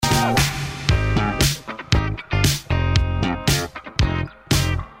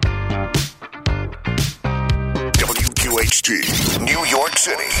WHT, New York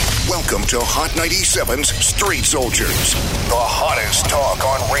City. Welcome to Hot 97's Street Soldiers, the hottest talk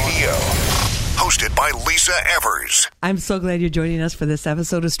on radio. Hosted by Lisa Evers. I'm so glad you're joining us for this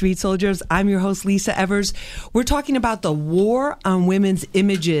episode of Street Soldiers. I'm your host, Lisa Evers. We're talking about the war on women's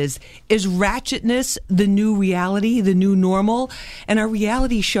images. Is ratchetness the new reality, the new normal? And are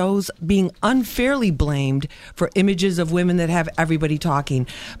reality shows being unfairly blamed for images of women that have everybody talking?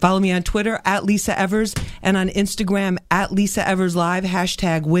 Follow me on Twitter at Lisa Evers and on Instagram at Lisa Evers Live,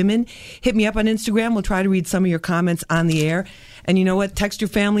 #women. Hit me up on Instagram. We'll try to read some of your comments on the air. And you know what? Text your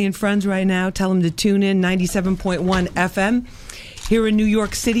family and friends right now. Tell them to tune in 97.1 FM. Here in New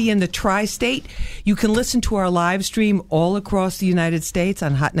York City and the Tri-State, you can listen to our live stream all across the United States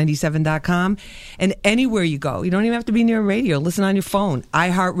on hot97.com. And anywhere you go, you don't even have to be near a radio. Listen on your phone.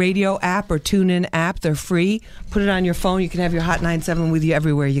 iHeartRadio app or TuneIn app. They're free. Put it on your phone. You can have your Hot 97 with you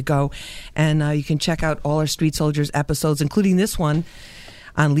everywhere you go. And you can check out all our Street Soldiers episodes, including this one,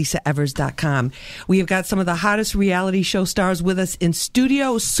 on lisaevers.com. We have got some of the hottest reality show stars with us in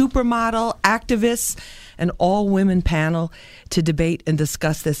studio, supermodel, activists, an all-women panel to debate and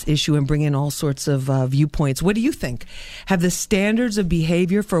discuss this issue and bring in all sorts of viewpoints. What do you think? Have the standards of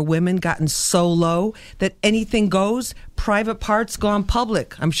behavior for women gotten so low that anything goes? Private parts gone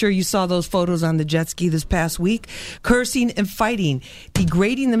public. I'm sure you saw those photos on the jet ski this past week. Cursing and fighting,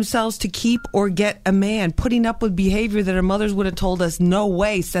 degrading themselves to keep or get a man, putting up with behavior that our mothers would have told us, no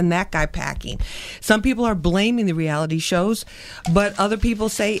way, send that guy packing. Some people are blaming the reality shows, but other people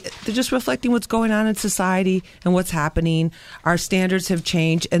say they're just reflecting what's going on in society and what's happening. Our standards have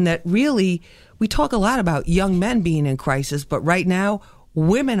changed, and that really, we talk a lot about young men being in crisis, but right now,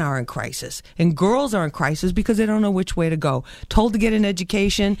 women are in crisis and girls are in crisis because they don't know which way to go. Told to get an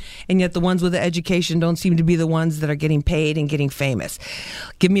education, and yet the ones with the education don't seem to be the ones that are getting paid and getting famous.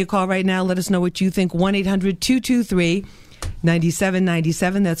 Give me a call right now. Let us know what you think.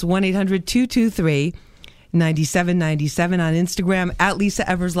 1-800-223-9797. That's 1-800-223-9797 on Instagram at Lisa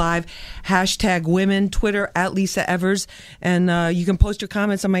Evers Live, #women, Twitter at Lisa Evers. And you can post your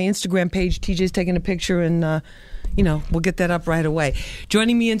comments on my Instagram page. TJ's taking a picture and we'll get that up right away.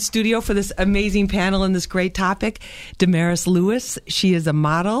 Joining me in studio for this amazing panel and this great topic, Damaris Lewis. She is a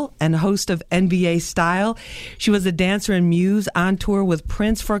model and host of NBA Style. She was a dancer and muse on tour with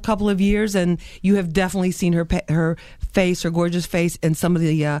Prince for a couple of years, and you have definitely seen her face, her gorgeous face, in some of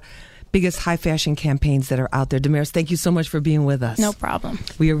the biggest high fashion campaigns that are out there. Damaris, thank you so much for being with us. No problem.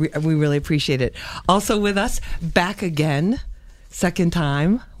 We really appreciate it. Also with us, back again. Second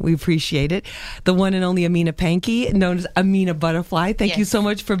time. We appreciate it. The one and only Amina Pankey, known as Amina Butterfly. Thank you so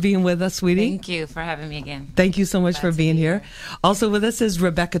much for being with us, sweetie. Thank you for having me again. Thank you so much for being here. Also with us is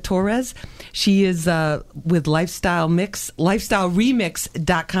Rebecca Torres. She is with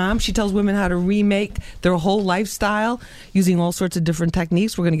LifestyleRemix.com. She tells women how to remake their whole lifestyle using all sorts of different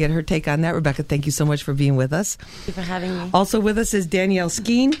techniques. We're going to get her take on that. Rebecca, thank you so much for being with us. Thank you for having me. Also with us is Danielle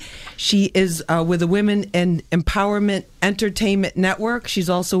Skeen. She is with the Women and Empowerment Entertainment Network. She's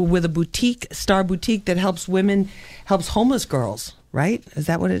also with a boutique, Star Boutique, that helps homeless girls, right? Is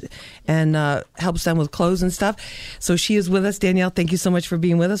that what it? And helps them with clothes and stuff. So she is with us. Danielle, thank you so much for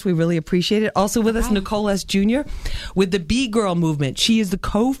being with us. We really appreciate it. Also with us, Nicole S. Jr. with the Be Girl Movement. She is the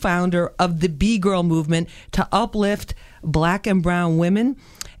co-founder of the Be Girl Movement to uplift Black and brown women.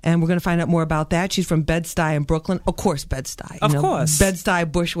 And we're going to find out more about that. She's from Bed-Stuy in Brooklyn. Of course, Bed-Stuy. Of course.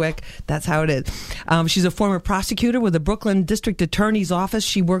 Bed-Stuy, Bushwick. That's how it is. She's a former prosecutor with the Brooklyn District Attorney's Office.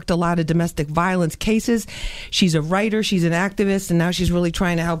 She worked a lot of domestic violence cases. She's a writer. She's an activist. And now she's really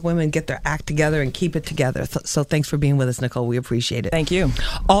trying to help women get their act together and keep it together. So thanks for being with us, Nicole. We appreciate it. Thank you.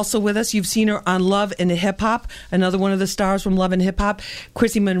 Also with us, you've seen her on Love and Hip Hop. Another one of the stars from Love and Hip Hop,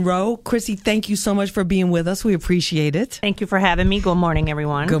 Chrissy Monroe. Chrissy, thank you so much for being with us. We appreciate it. Thank you for having me. Good morning,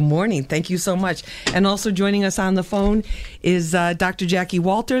 everyone. Good morning. Thank you so much. And also joining us on the phone is Dr. Jackie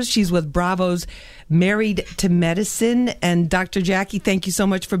Walters. She's with Bravo's Married to Medicine. And Dr. Jackie, thank you so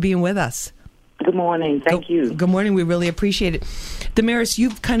much for being with us. Good morning. Thank you. Good morning. We really appreciate it. Damaris,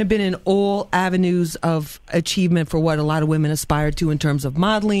 you've kind of been in all avenues of achievement for what a lot of women aspire to in terms of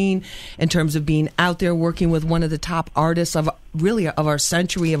modeling, in terms of being out there working with one of the top artists of our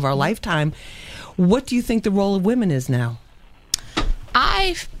century, of our lifetime. What do you think the role of women is now?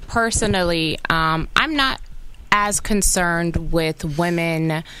 I personally, I'm not as concerned with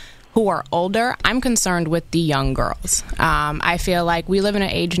women who are older. I'm concerned with the young girls. I feel like we live in an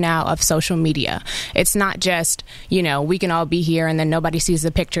age now of social media. It's not just, we can all be here and then nobody sees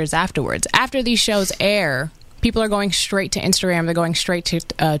the pictures afterwards. After these shows air, people are going straight to Instagram. They're going straight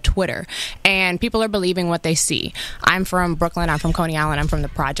to Twitter. And people are believing what they see. I'm from Brooklyn. I'm from Coney Island. I'm from the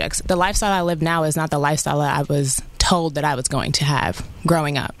projects. The lifestyle I live now is not the lifestyle that I was told that I was going to have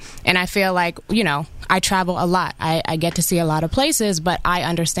growing up. And I feel like, I travel a lot. I get to see a lot of places, but I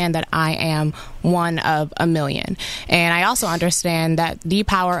understand that I am one of a million. And I also understand that the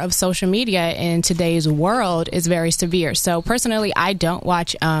power of social media in today's world is very severe. So personally, I don't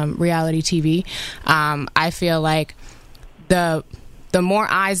watch reality TV. I feel like the more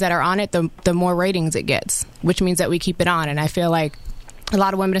eyes that are on it, the more ratings it gets, which means that we keep it on. And I feel like a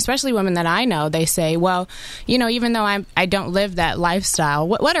lot of women, especially women that I know, they say, well, even though I don't live that lifestyle,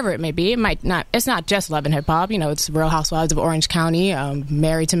 whatever it may be, it's not just Love and Hip Hop, it's Real Housewives of Orange County,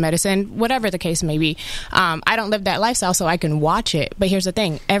 Married to Medicine, whatever the case may be. I don't live that lifestyle, so I can watch it. But here's the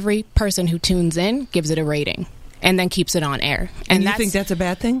thing, every person who tunes in gives it a rating and then keeps it on air. And you think that's a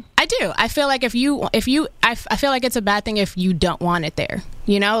bad thing? I do. I feel like I feel like it's a bad thing if you don't want it there.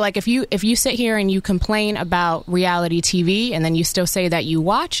 Like if you sit here and you complain about reality TV and then you still say that you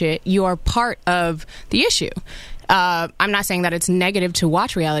watch it, you are part of the issue. I'm not saying that it's negative to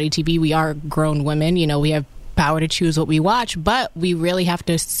watch reality TV. We are grown women. We have power to choose what we watch, but we really have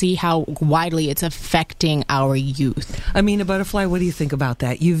to see how widely it's affecting our youth. Amina Butterfly, what do you think about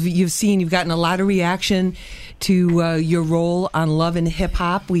that? You've gotten a lot of reaction to your role on Love and Hip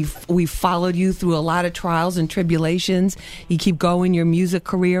Hop. We've followed you through a lot of trials and tribulations. You keep going, your music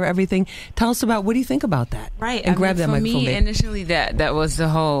career, everything. Tell us about, what do you think about that? Right. And grab that microphone. For me, initially, that was the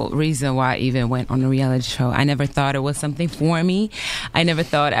whole reason why I even went on a reality show. I never thought it was something for me. I never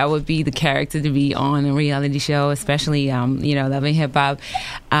thought I would be the character to be on a reality show, especially, Love and Hip Hop.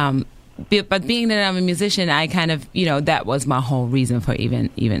 But being that I'm a musician, I kind of, that was my whole reason for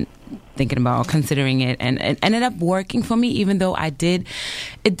even thinking about considering it, and it ended up working for me, even though it did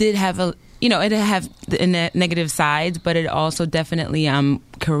have it have the negative sides, but it also definitely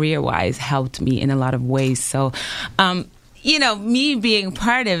career-wise helped me in a lot of ways. So, me being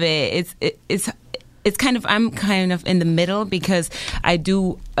part of it, it's kind of, I'm kind of in the middle, because I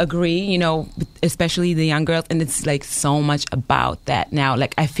do agree, especially the young girls, and it's like so much about that now.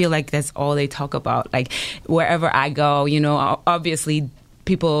 Like, I feel like that's all they talk about. Like, wherever I go, obviously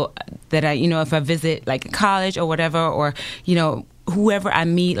people that I, if I visit like college or whatever, or, whoever I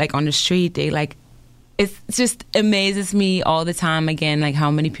meet like on the street, they like, it just amazes me all the time, again, like how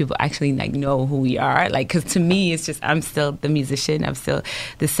many people actually like know who we are. Like, because to me, it's just, I'm still the musician. I'm still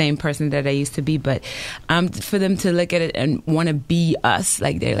the same person that I used to be. But for them to look at it and want to be us,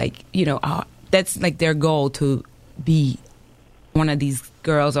 like they're like, that's like their goal, to be one of these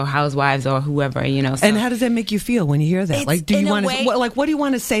girls or housewives or whoever, So. And how does that make you feel when you hear that? Like, do you want to, what do you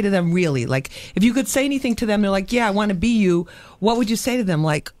want to say to them really? Like, if you could say anything to them, they're like, yeah, I want to be you. What would you say to them?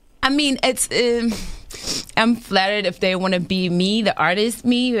 Like, I mean, it's, I'm flattered if they want to be me, the artist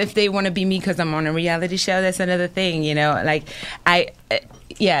me. If they want to be me because I'm on a reality show, that's another thing, Like,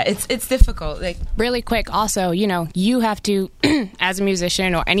 it's difficult. Like, really quick, also, you have to, as a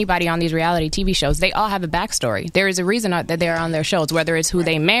musician or anybody on these reality TV shows, they all have a backstory. There is a reason that they're on their shows, whether it's who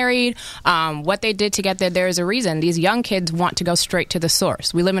they married, what they did to get there. There is a reason. These young kids want to go straight to the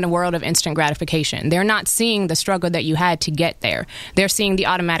source. We live in a world of instant gratification. They're not seeing the struggle that you had to get there. They're seeing the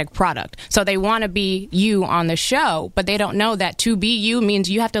automatic product. So they want to be you on the show, but they don't know that to be you means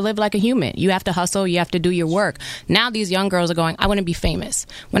you have to live like a human. You have to hustle. You have to do your work. Now these young girls are going, I want to be famous.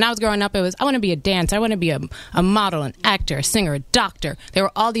 When I was growing up, it was, I want to be a dancer. I want to be a model, an actor, a singer, a doctor. There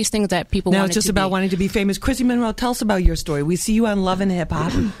were all these things that people wanted to be. Now it's just about wanting to be famous. Chrissy Monroe, tell us about your story. We see you on Love and Hip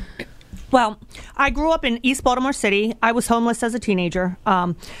Hop. Well, I grew up in East Baltimore City. I was homeless as a teenager.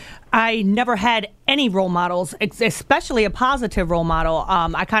 I never had any role models, especially a positive role model.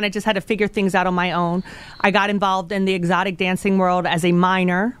 I kind of just had to figure things out on my own. I got involved in the exotic dancing world as a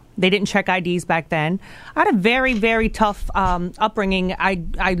minor. They didn't check IDs back then. I had a very, very tough upbringing. I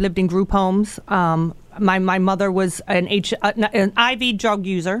lived in group homes. My mother was an IV drug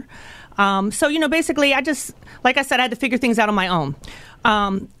user. So, basically, I just, like I said, I had to figure things out on my own.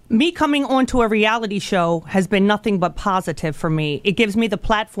 Me coming onto a reality show has been nothing but positive for me. It gives me the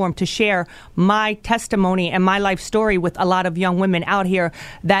platform to share my testimony and my life story with a lot of young women out here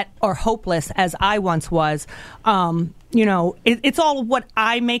that are hopeless, as I once was. It's all what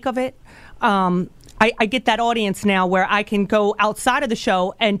I make of it. I get that audience now where I can go outside of the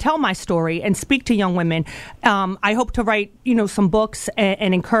show and tell my story and speak to young women. I hope to write, some books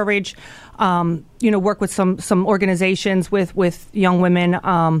and encourage, work with some organizations with young women,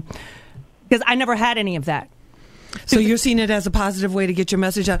 because I never had any of that. So you're seeing it as a positive way to get your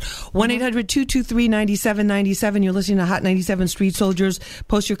message out. 1-800-223-9797. You're listening to Hot 97 Street Soldiers.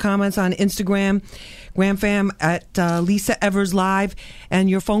 Post your comments on Instagram. Graham Fam at Lisa Evers Live. And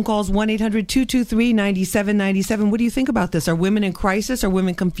your phone calls 1-800-223-9797. What do you think about this? Are women in crisis? Are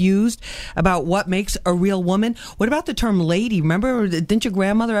women confused about what makes a real woman? What about the term lady? Remember, didn't your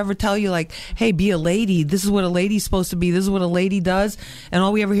grandmother ever tell you, like, hey, be a lady. This is what a lady's supposed to be. This is what a lady does. And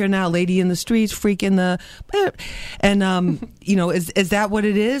all we ever hear now, lady in the streets, freak in the... And, is that what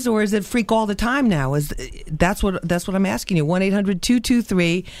it is? Or is it freak all the time now? That's what I'm asking you.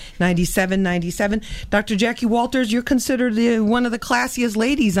 1-800-223-9797. Dr. Jackie Walters, you're considered one of the classiest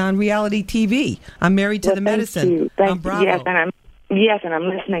ladies on reality TV. I'm Married to the Medicine. Thank you. Bravo. Yes, and I'm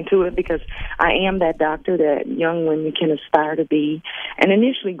listening to it because I am that doctor that young women can aspire to be. And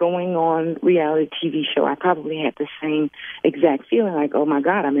initially going on reality TV show, I probably had the same exact feeling like, oh, my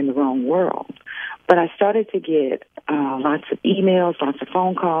God, I'm in the wrong world. But I started to get lots of emails, lots of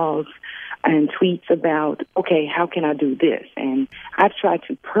phone calls, and tweets about, okay, how can I do this? And I've tried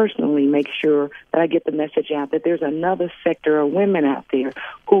to personally make sure that I get the message out that there's another sector of women out there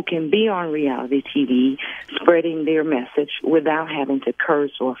who can be on reality TV spreading their message without having to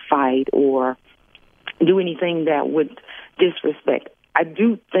curse or fight or do anything that would disrespect. I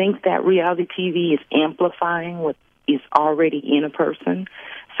do think that reality TV is amplifying what is already in a person.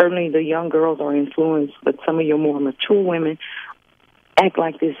 Certainly the young girls are influenced, but some of your more mature women act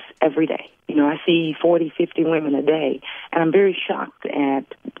like this every day. I see 40, 50 women a day, and I'm very shocked at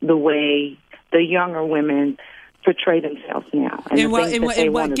the way the younger women portray themselves now. Give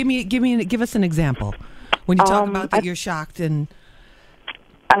us an example when you talk about that. You're shocked, and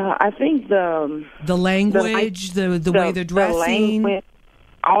I think the language, the way they're dressing, the language,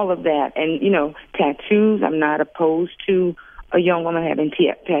 all of that, and tattoos. I'm not opposed to a young woman having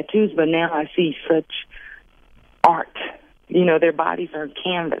tattoos, but now I see such art. Their bodies are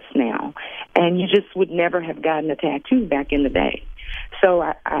canvas now, and you just would never have gotten a tattoo back in the day. So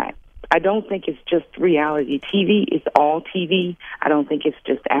I don't think it's just reality TV. It's all TV. I don't think it's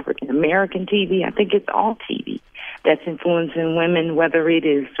just African-American TV. I think it's all TV that's influencing women, whether it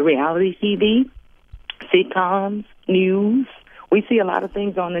is reality TV, sitcoms, news. We see a lot of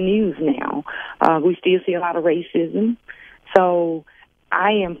things on the news now. We still see a lot of racism. So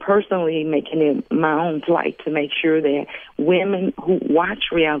I am personally making it my own plight to make sure that women who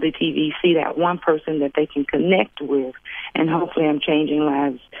watch reality TV see that one person that they can connect with, and hopefully I'm changing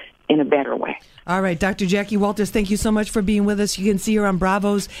lives in a better way. All right, Dr. Jackie Walters, thank you so much for being with us. You can see her on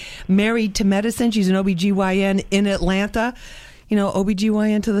Bravo's Married to Medicine. She's an OBGYN in Atlanta.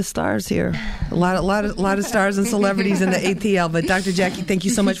 OBGYN to the stars here. A lot of stars and celebrities in the ATL. But Dr. Jackie, thank you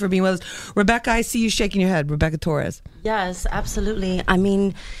so much for being with us. Rebecca, I see you shaking your head. Rebecca Torres. Yes, absolutely. I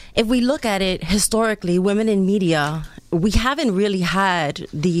mean, if we look at it historically, women in media, we haven't really had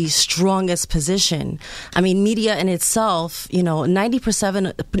the strongest position. I mean, media in itself,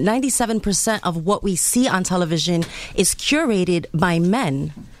 97% of what we see on television is curated by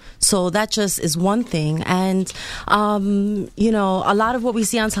men. So that just is one thing. And, a lot of what we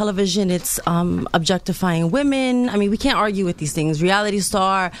see on television, it's objectifying women. I mean, we can't argue with these things. Reality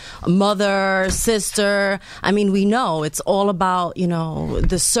star, mother, sister. I mean, we know it's all about,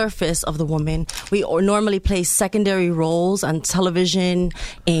 the surface of the woman. We normally play secondary roles on television.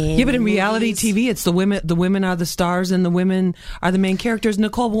 Yeah, but in reality TV, it's the women. The women are the stars and the women are the main characters.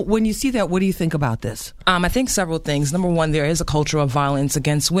 Nicole, when you see that, what do you think about this? I think several things. Number one, there is a culture of violence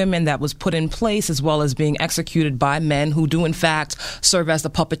against women that was put in place, as well as being executed by men who do in fact serve as the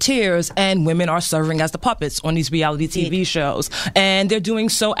puppeteers, and women are serving as the puppets on these reality TV shows. And they're doing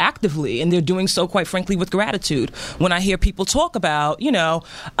so actively, and they're doing so, quite frankly, with gratitude. When I hear people talk about,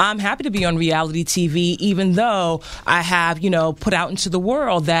 I'm happy to be on reality TV, even though I have, put out into the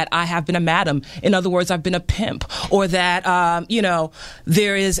world that I have been a madam. In other words, I've been a pimp, or that,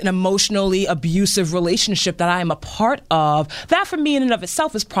 there is an emotionally abusive relationship that I am a part of. That for me in and of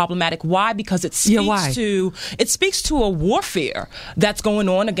itself is problematic. Why? Because it speaks to a warfare that's going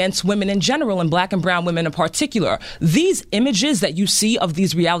on against women in general, and black and brown women in particular. These images that you see of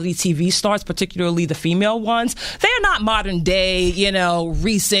these reality TV stars, particularly the female ones, they are not modern day,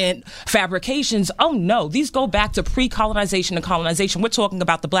 recent fabrications. Oh no, these go back to pre-colonization and colonization. We're talking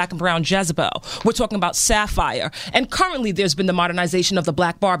about the black and brown Jezebel. We're talking about Sapphire. And currently there's been the modernization of the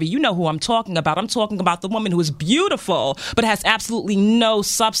black Barbie. You know who I'm talking about. I'm talking about the woman who is beautiful but has absolutely no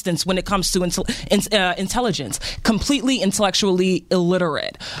substance substance when it comes to intelligence, completely intellectually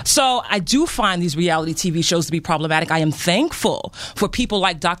illiterate. So I do find these reality TV shows to be problematic. I am thankful for people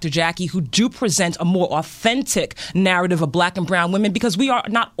like Dr. Jackie who do present a more authentic narrative of black and brown women, because we are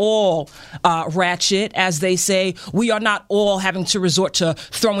not all ratchet, as they say. We are not all having to resort to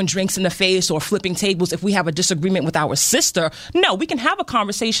throwing drinks in the face or flipping tables if we have a disagreement with our sister. No, we can have a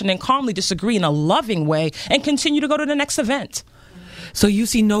conversation and calmly disagree in a loving way and continue to go to the next event. So you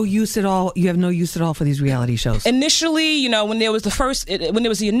see no use at all. You have no use at all for these reality shows. Initially, you know, when there was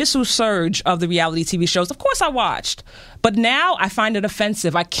the initial surge of the reality TV shows, of course I watched. But now I find it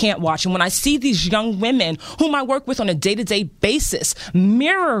offensive. I can't watch. And when I see these young women whom I work with on a day-to-day basis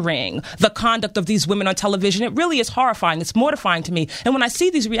mirroring the conduct of these women on television, it really is horrifying. It's mortifying to me. And when I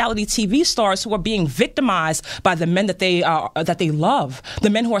see these reality TV stars who are being victimized by the men that they love, the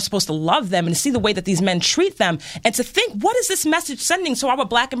men who are supposed to love them, and to see the way that these men treat them, and to think, what is this message sending to our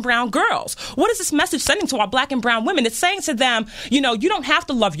black and brown girls? What is this message sending to our black and brown women? It's saying to them, you know, you don't have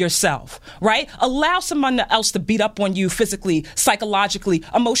to love yourself, right? Allow someone else to beat up on you physically, psychologically,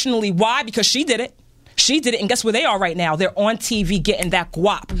 emotionally. Why? Because she did it. She did it, and guess where they are right now? They're on TV getting that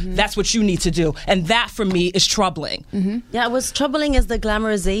guap. Mm-hmm. That's what you need to do. And that, for me, is troubling. Mm-hmm. Yeah, what's troubling is the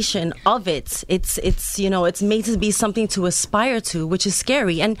glamorization of it. It's you know, it's made to be something to aspire to, which is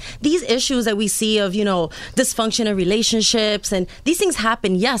scary. And these issues that we see of, you know, dysfunction in relationships, and these things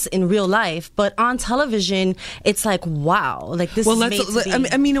happen, yes, in real life, but on television, it's like, wow, like this is made to be.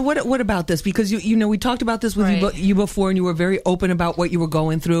 I mean, what about this? Because, you know, we talked about this with you before, and you were very open about what you were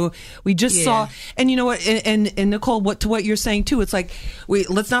going through. We just saw, and you know what, and Nicole, to what you're saying too, it's like,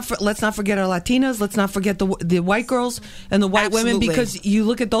 let's not forget our Latinas, let's not forget the white girls and the white women, because you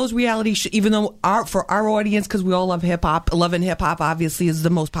look at those reality even though for our audience, because we all love hip hop, Love and Hip Hop obviously is the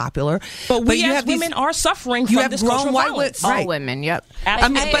most popular, but we as women are suffering from this cultural violence. All women, yep. I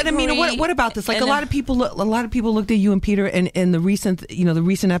mean, what about this? Like, a lot of people looked at you and Peter in the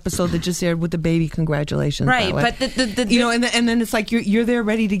recent episode that just aired with the baby. Congratulations, right? But the you know, and then it's like you're there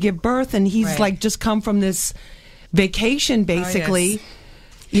ready to give birth, and he's like just come from this vacation, basically. Oh, yes.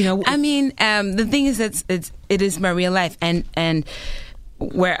 You know, I mean, the thing is that it is my real life, and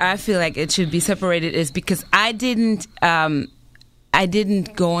where I feel like it should be separated is because I didn't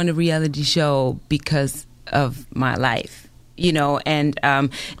go on a reality show because of my life, you know, and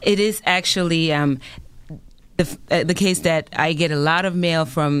it is actually the case that I get a lot of mail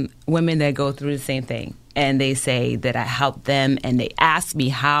from women that go through the same thing. And they say that I help them, and they ask me,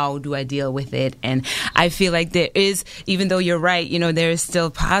 how do I deal with it? And I feel like there is, even though you're right, you know, there is still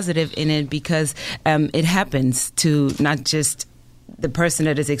positive in it, because it happens to not just the person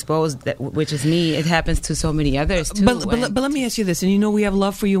that is exposed, which is me. It happens to so many others too. But let me ask you this, and you know we have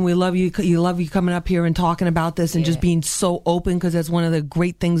love for you, and we love you. You love you coming up here and talking about this, and just being so open, because that's one of the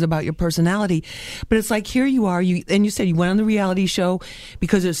great things about your personality. But it's like, here you are, and you said you went on the reality show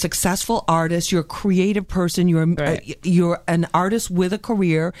because you're a successful artist, you're a creative person, you're an artist with a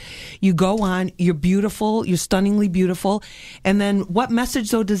career. You go on, you're beautiful, you're stunningly beautiful, and then what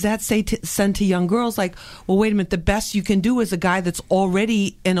message though does that send to young girls? Like, well, wait a minute, the best you can do is a guy that's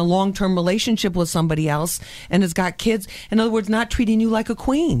already in a long-term relationship with somebody else and has got kids. In other words, not treating you like a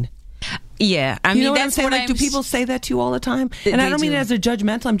queen. Yeah, I mean, you know what I'm saying? Like, do people say that to you all the time? And I don't mean it as a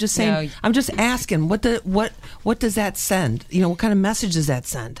judgmental. I'm just saying. No. I'm just asking. What does that send? You know, what kind of message does that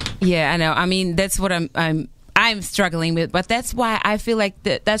send? Yeah, I know. I mean, that's what I'm struggling with, but that's why I feel like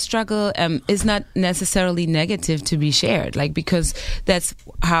that struggle is not necessarily negative to be shared, like, because that's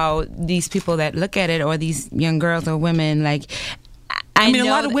how these people that look at it, or these young girls or women, like, I mean, a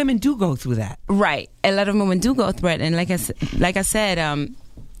lot of women do go through that. Right. A lot of women do go through it. And like I said,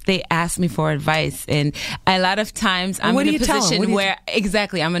 they ask me for advice. And a lot of times I'm in a position where,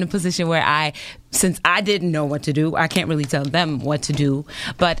 I'm in a position where since I didn't know what to do, I can't really tell them what to do.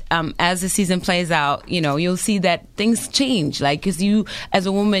 But as the season plays out, you know, you'll see that things change. Like, because you, as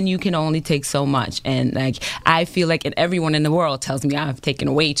a woman, you can only take so much. And like, I feel like everyone in the world tells me I've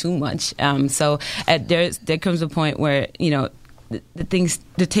taken way too much. So there comes a point where, you know,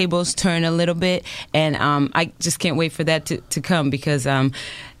 the tables turn a little bit, and I just can't wait for that to come, because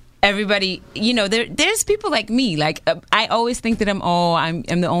everybody, you know, there's people like me. Like, I always think that I'm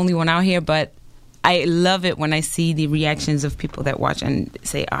the only one out here, but I love it when I see the reactions of people that watch and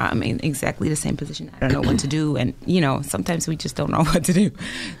say, I'm in exactly the same position. I don't know what to do, and you know, sometimes we just don't know what to do.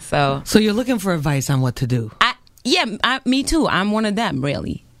 So you're looking for advice on what to do? Me too. I'm one of them,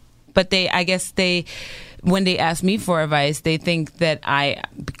 really. But I guess they when they ask me for advice, they think that I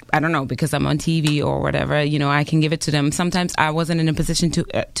don't know, because I'm on TV or whatever, I can give it to them. Sometimes I wasn't in a position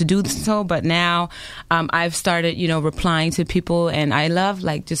to do so, but now I've started, replying to people, and I love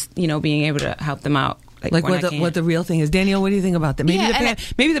just being able to help them out. Like what the real thing is. Danielle, what do you think about that?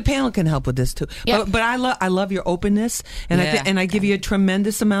 Maybe the panel can help with this too. Yeah. But I love your openness, and I give you a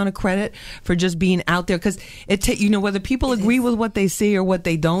tremendous amount of credit for just being out there, because whether people agree with what they see or what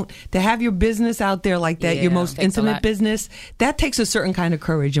they don't, to have your business out there like that, your most intimate business, that takes a certain kind of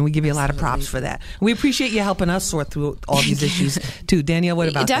courage, and we give you a lot of props for that. We appreciate you helping us sort through all these issues too. Danielle, what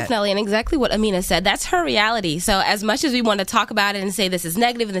about that? Definitely, and exactly what Amina said. That's her reality. So as much as we want to talk about it and say this is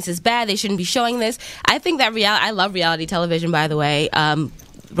negative and this is bad, they shouldn't be showing this, I think that I love reality television, by the way,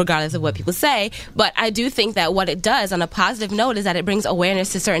 regardless of what people say. But I do think that what it does on a positive note is that it brings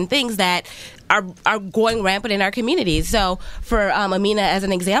awareness to certain things that are going rampant in our communities. So for Amina, as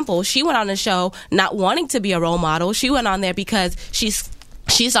an example, she went on the show not wanting to be a role model. She went on there because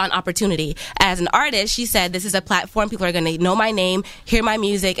she saw an opportunity. As an artist, she said, this is a platform. People are going to know my name, hear my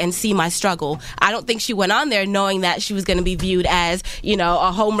music, and see my struggle. I don't think she went on there knowing that she was going to be viewed as,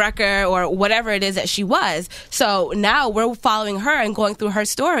 a homewrecker or whatever it is that she was. So now we're following her and going through her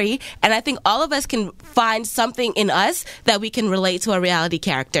story, and I think all of us can find something in us that we can relate to a reality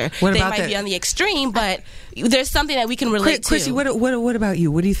character. They might be on the extreme, but there's something that we can relate to. Chrissy, what about you?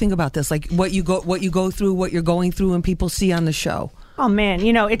 What do you think about this? Like what you go through, what you're going through, and people see on the show? Oh, man,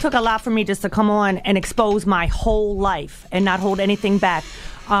 it took a lot for me just to come on and expose my whole life and not hold anything back.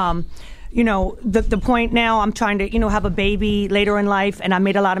 The point now, I'm trying to, have a baby later in life, and I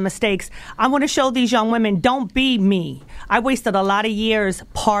made a lot of mistakes. I want to show these young women, don't be me. I wasted a lot of years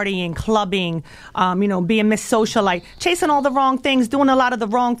partying, clubbing, being Miss Socialite, chasing all the wrong things, doing a lot of the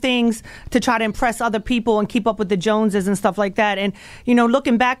wrong things to try to impress other people and keep up with the Joneses and stuff like that. And,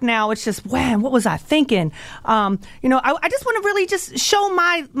 looking back now, it's just, man, what was I thinking? I just want to really just show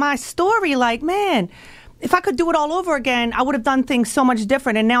my story, like, man, if I could do it all over again, I would have done things so much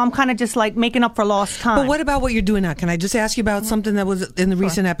different. And now I'm kind of just like making up for lost time. But what about what you're doing now? Can I just ask you about something that was in the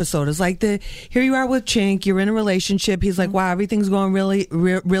recent episode? It's like here you are with Chink. You're in a relationship. He's like, wow, everything's going really,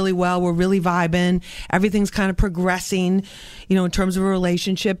 really well. We're really vibing. Everything's kind of progressing, in terms of a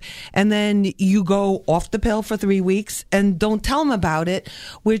relationship. And then you go off the pill for 3 weeks and don't tell him about it,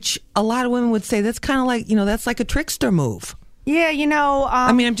 which a lot of women would say that's kind of like, that's like a trickster move. Yeah,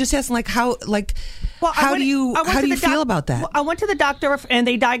 I'm just asking, how do you feel about that? I went to the doctor and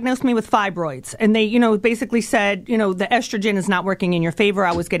they diagnosed me with fibroids, and they, basically said, the estrogen is not working in your favor.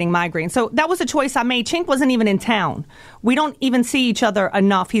 I was getting migraines. So that was a choice I made. Chink wasn't even in town. We don't even see each other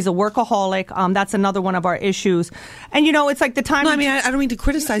enough. He's a workaholic. That's another one of our issues. And, it's like the time. No, I don't mean to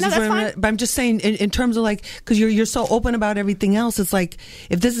criticize you, but I'm just saying in terms of because you're so open about everything else. It's like,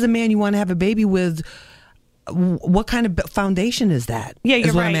 if this is a man you want to have a baby with, what kind of foundation is that? Yeah,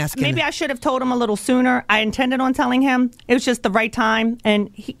 you're right. I'm asking. Maybe I should have told him a little sooner. I intended on telling him. It was just the right time. And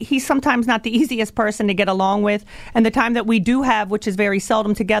he's sometimes not the easiest person to get along with. And the time that we do have, which is very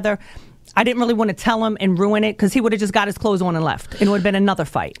seldom together, I didn't really want to tell him and ruin it, because he would have just got his clothes on and left. And it would have been another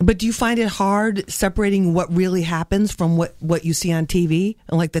fight. But do you find it hard separating what really happens from what you see on TV?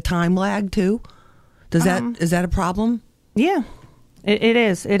 And the time lag too? Is that a problem? Yeah. It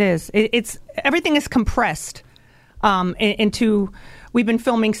is. It's everything is compressed into. We've been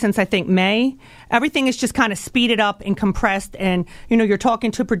filming since I think May. Everything is just kind of speeded up and compressed, and you're talking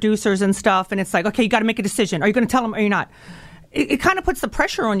to producers and stuff, and it's like, okay, you got to make a decision. Are you going to tell them or you're not? It kind of puts the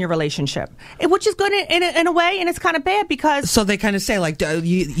pressure on your relationship, which is good in a way, and it's kind of bad because. So they kind of say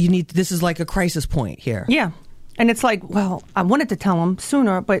you need. This is like a crisis point here. Yeah. And it's like, well, I wanted to tell him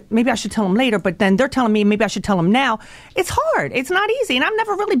sooner, but maybe I should tell him later. But then they're telling me maybe I should tell him now. It's hard. It's not easy. And I've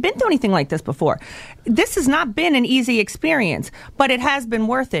never really been through anything like this before. This has not been an easy experience, but it has been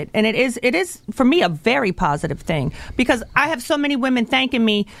worth it. And it is for me, a very positive thing, because I have so many women thanking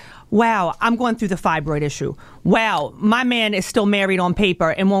me. Wow, I'm going through the fibroid issue. Wow, my man is still married on paper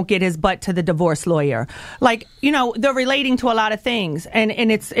and won't get his butt to the divorce lawyer. They're relating to a lot of things. And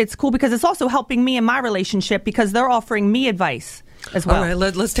it's cool because it's also helping me in my relationship, because they're offering me advice as well. All right,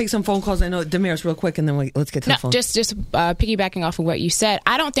 let's take some phone calls. I know, Damaris, real quick, and then let's get to the phone. Just piggybacking off of what you said,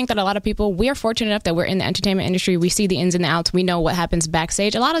 I don't think that a lot of people, we are fortunate enough that we're in the entertainment industry. We see the ins and the outs. We know what happens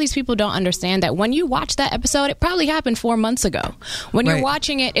backstage. A lot of these people don't understand that when you watch that episode, it probably happened 4 months ago. When you're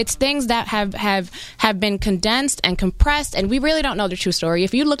watching it, it's things that have been condensed and compressed, and we really don't know the true story.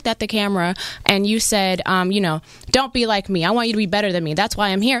 If you looked at the camera and you said, don't be like me, I want you to be better than me, that's why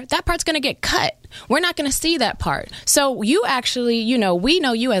I'm here, that part's going to get cut. We're not going to see that part. So you actually, we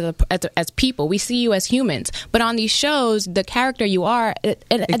know you as people. We see you as humans. But on these shows, the character you are, at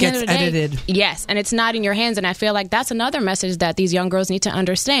the end of the day, edited. Yes, and it's not in your hands. And I feel like that's another message that these young girls need to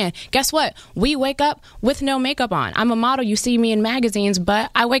understand. Guess what? We wake up with no makeup on. I'm a model. You see me in magazines,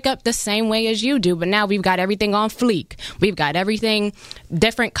 but I wake up the same way as you do. But now we've got everything on fleek. We've got everything,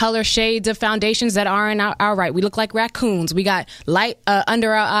 different color shades of foundations that aren't our right. We look like raccoons. We got light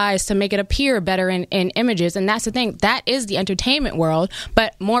under our eyes to make it appear better in images. And that's the thing. That is the entertainment world.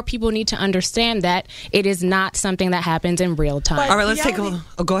 But more people need to understand that it is not something that happens in real time. All right, let's take a...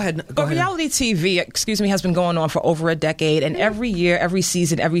 go ahead. Reality TV, has been going on for over a decade. And every year, every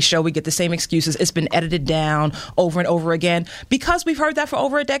season, every show, we get the same excuses. It's been edited down over and over again. Because we've heard that for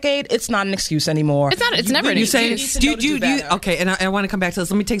over a decade, it's not an excuse anymore. It's not. It's never an excuse. Okay, and I want to come back to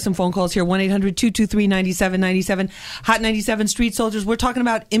this. Let me take some phone calls here. 1-800-223-9797. Hot 97 Street Soldiers. We're talking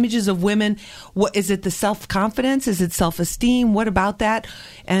about images of women. What is it? The self-confidence? Is it self-esteem? What about that?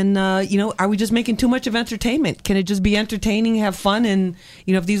 And are we just making too much of entertainment? Can it just be entertaining, have fun, and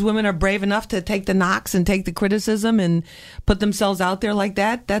if these women are brave enough to take the knocks and take the criticism and put themselves out there like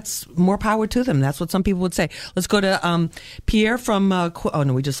that, that's more power to them. That's what some people would say. Let's go to Pierre from.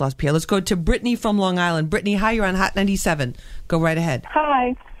 We just lost Pierre. Let's go to Brittany from Long Island. Brittany, hi. You're on Hot 97. Go right ahead.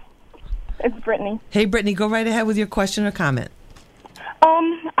 Hi, it's Brittany. Hey, Brittany, go right ahead with your question or comment.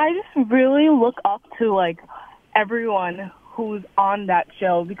 I just really look up to everyone who's on that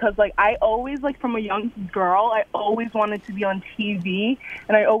show because I always from a young girl I always wanted to be on TV,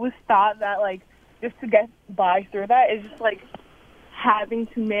 and I always thought that just to get by through that is just having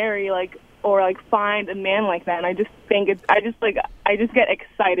to marry or find a man like that. And I just think I just get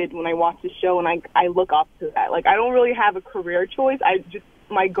excited when I watch the show, and I look up to that. I don't really have a career choice.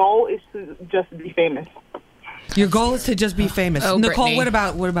 My goal is to just be famous. Your goal is to just be famous. Nicole, Brittany. What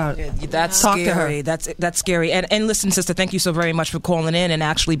about? That's Talk scary. to her. That's scary. And listen, sister, thank you so very much for calling in and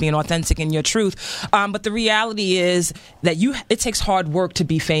actually being authentic in your truth. But the reality is that it takes hard work to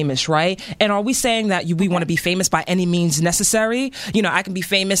be famous, right? And are we saying that we want to be famous by any means necessary? I can be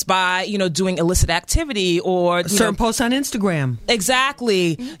famous by doing illicit activity or certain posts on Instagram.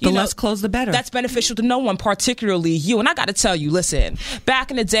 Exactly. The less clothes, the better. That's beneficial to no one, particularly you. And I got to tell you, listen,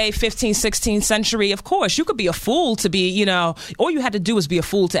 back in the day, 15th, 16th century, of course, you could be a fool to be, all you had to do was be a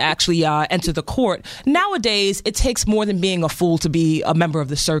fool to actually enter the court. Nowadays, it takes more than being a fool to be a member of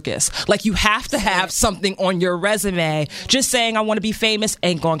the circus. You have to have something on your resume. Just saying I want to be famous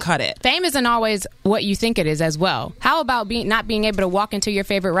ain't gonna cut it. Fame isn't always what you think it is as well. How about not being able to walk into your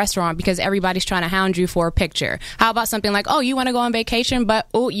favorite restaurant because everybody's trying to hound you for a picture? How about something like, you want to go on vacation, but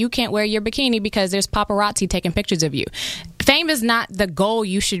you can't wear your bikini because there's paparazzi taking pictures of you? Fame is not the goal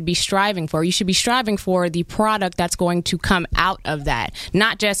you should be striving for. You should be striving for the product that's going to come out of that,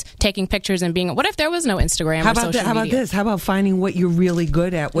 not just taking pictures and being. What if there was no Instagram or social media? How about this? How about finding what you're really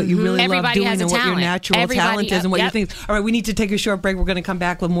good at, what you really love doing, and what your natural talent is, and what you think. All right, we need to take a short break. We're going to come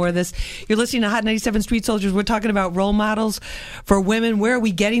back with more of this. You're listening to Hot 97 Street Soldiers. We're talking about role models for women. Where are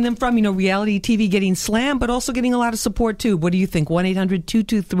we getting them from? Reality TV getting slammed, but also getting a lot of support too. What do you think?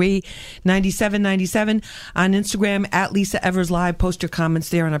 1-800-223-9797 on Instagram at Lisa Evers Live. Post your comments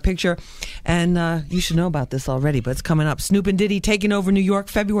there on our picture. And you should know about this already, but it's coming up. Snoop and Diddy taking over New York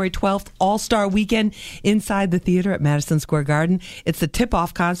February 12th, All-Star Weekend inside the theater at Madison Square Garden. It's the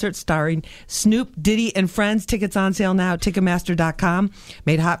tip-off concert starring Snoop, Diddy, and friends. Tickets on sale now at Ticketmaster.com.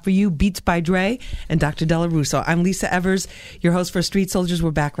 Made hot for you, Beats by Dre and Dr. Della Russo. I'm Lisa Evers, your host for Street Soldiers.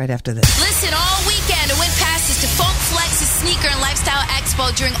 We're back right after this. Listen all weekend to win passes to Folk Flex's Sneaker and Lifestyle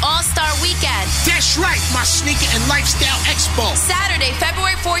Expo during All-Star Weekend. That's right, my Sneaker and Lifestyle Expo. Saturday,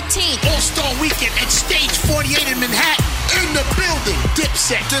 February 14th. All-Star Weekend at Stage 48 in Manhattan. In the building.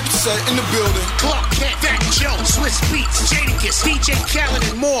 Dipset in the building. Clark Kent, Fat Joe, Swiss Beats, Jadakiss, DJ Khaled,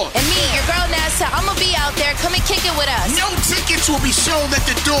 and more. And me, your girl Nasa, I'm gonna be out there. Come and kick it with us. No tickets will be sold at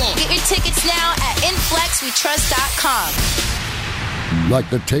the door. Get your tickets now at InFlexWeTrust.com. Like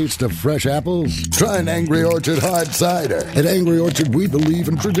the taste of fresh apples? Try an Angry Orchard hard cider. At Angry Orchard, we believe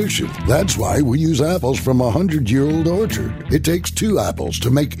in tradition. That's why we use apples from a 100-year-old orchard. It takes 2 apples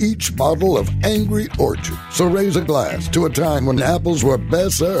to make each bottle of Angry Orchard. So raise a glass to a time when apples were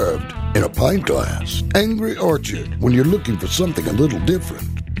best served in a pint glass. Angry Orchard, when you're looking for something a little different.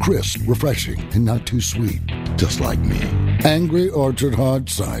 Crisp, refreshing, and not too sweet. Just like me. Angry Orchard hard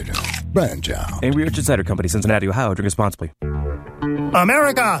cider. Branch out. Angry Orchard Cider Company, Cincinnati, Ohio. Drink responsibly.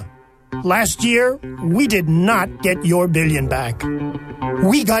 America! Last year, we did not get your billion back.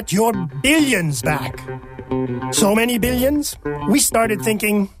 We got your billions back. So many billions, we started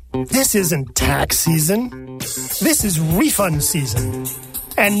thinking, this isn't tax season. This is refund season.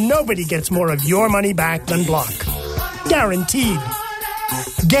 And nobody gets more of your money back than Block. Guaranteed.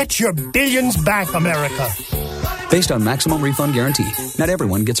 Get your billions back, America. Based on maximum refund guarantee. Not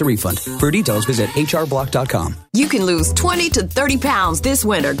everyone gets a refund. For details, visit hrblock.com. You can lose 20 to 30 pounds this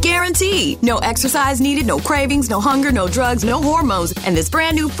winter, guaranteed. No exercise needed, no cravings, no hunger, no drugs, no hormones. And this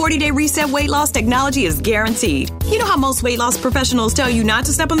brand new 40-day reset weight loss technology is guaranteed. You know how most weight loss professionals tell you not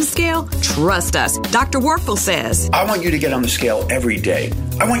to step on the scale? Trust us. Dr. Werfel says, I want you to get on the scale every day.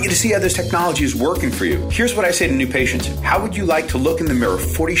 I want you to see how this technology is working for you. Here's what I say to new patients. How would you like to look in the mirror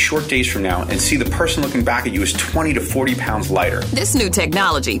 40 short days from now and see the person looking back at you is 20 to 40 pounds lighter? This new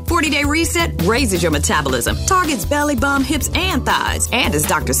technology, 40-day reset, raises your metabolism, targets belly, bum, hips, and thighs, and is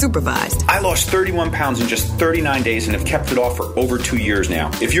doctor supervised. I lost 31 pounds in just 39 days and have kept it off for over 2 years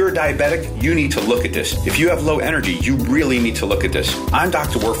now. If you're a diabetic, you need to look at this. If you have low energy, you really need to look at this. I'm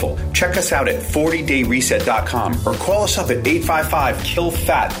Dr. Werfel. Check us out at 40dayreset.com or call us up at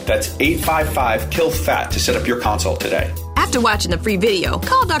 855-KILL-FAT. That's 855-KILL-FAT to set up your consult today. After watching the free video,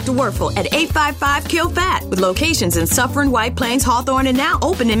 call Dr. Werfel at 855-KILL-FAT with locations in Suffern, White Plains, Hawthorne, and now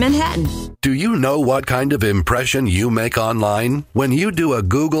open in Manhattan. Do you know what kind of impression you make online? When you do a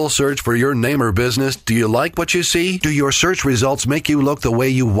Google search for your name or business, do you like what you see? Do your search results make you look the way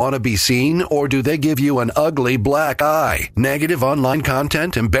you want to be seen, or do they give you an ugly black eye? Negative online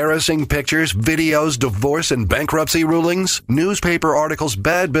content, embarrassing pictures, videos, divorce and bankruptcy rulings, newspaper articles,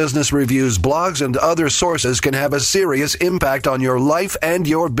 bad business reviews, blogs, and other sources can have a serious impact on your life and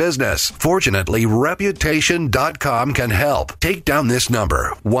your business. Fortunately, Reputation.com can help. Take down this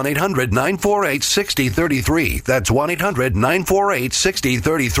number, 1-800-948-6033. That's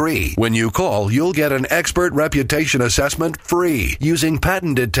 1-800-948-6033. When you call, you'll get an expert reputation assessment free. Using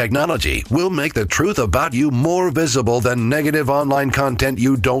patented technology, we'll make the truth about you more visible than negative online content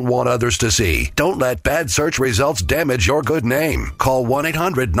you don't want others to see. Don't let bad search results damage your good name. Call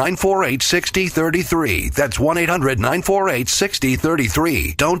 1-800-948-6033. That's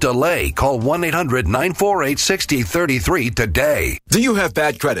 1-800-948-6033. Don't delay. Call 1-800-948-6033 today. Do you have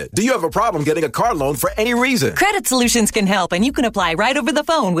bad credit? Do you have a problem getting a car loan for any reason? Credit Solutions can help, and you can apply right over the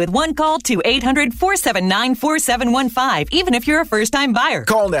phone with one call to 800-479-4715, even if you're a first-time buyer.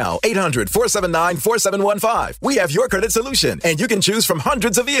 Call now, 800-479-4715. We have your credit solution, and you can choose from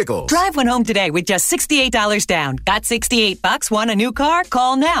hundreds of vehicles. Drive one home today with just $68 down. Got $68? Want a new car?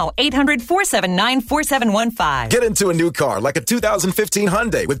 Call now, 800-479-4715. Get into a new car like a 2015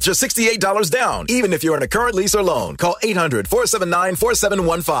 Hyundai with just $68 down, even if you're in a current lease or loan. Call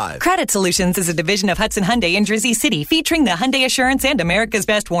 800-479-4715. Credit Solutions is a division of Hudson Hyundai in Jersey City, featuring the Hyundai Assurance and America's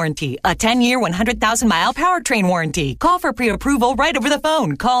Best Warranty, a 10-year, 100,000-mile powertrain warranty. Call for pre-approval right over the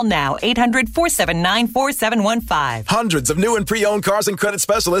phone. Call now, 800-479-4715. Hundreds of new and pre-owned cars and credit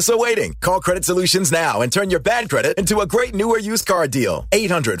specialists are waiting. Call Credit Solutions now and turn your bad credit into a great new or used car deal.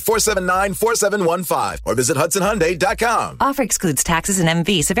 800-479-4715 or visit HudsonHyundai.com. Offer excludes taxes and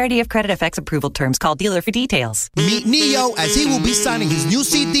MV. Severity of credit affects approval terms. Call dealer for details. Meet Neo as he will be signing his new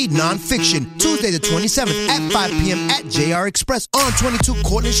CD, Nonfiction, Tuesday the 27th at 5 p.m. at JR Express on 22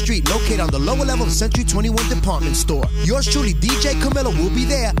 Cortlandt Street, located on the lower level of Century 21 Department Store. Yours truly, DJ Camilla, will be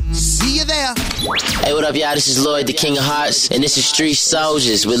there. See you there. Hey, what up, y'all? This is Lloyd, the King of Hearts, and this is Street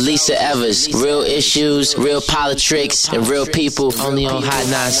Soldiers with Lisa Evers. Real issues, real politics, and real people, only on Hot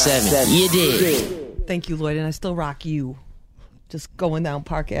 97. You did. Thank you, Lloyd, and I still rock you. Just going down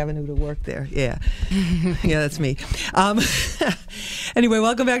Park Avenue to work there. Yeah. Yeah, that's me. Anyway,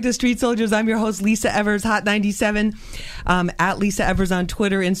 welcome back to Street Soldiers. I'm your host, Lisa Evers, Hot 97. At Lisa Evers on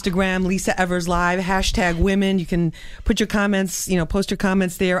Twitter, Instagram, Lisa Evers Live, hashtag women. You can put your comments, post your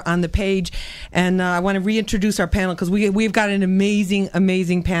comments there on the page. And I want to reintroduce our panel because we've got an amazing,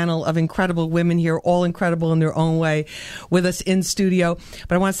 amazing panel of incredible women here, all incredible in their own way, with us in studio.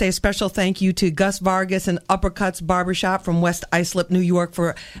 But I want to say a special thank you to Gus Vargas and Uppercuts Barbershop from West Islip, New York,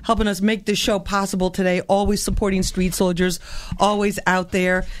 for helping us make this show possible today, always supporting Street Soldiers, always out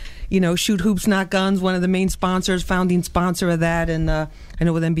there. Shoot Hoops, Not Guns, one of the main sponsors, founding sponsor of that. And I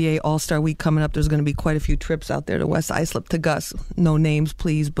know with NBA All-Star Week coming up, there's going to be quite a few trips out there to West Islip, to Gus. No names,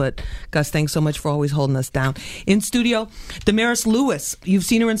 please, but Gus, thanks so much for always holding us down. In studio, Damaris Lewis. You've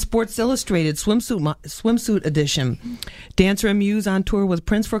seen her in Sports Illustrated, swimsuit edition. Dancer and Muse on tour with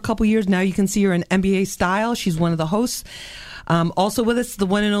Prince for a couple years. Now you can see her in NBA Style. She's one of the hosts. Also with us, the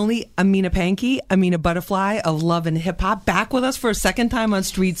one and only Amina Pankey, Amina Butterfly of Love and Hip Hop, back with us for a second time on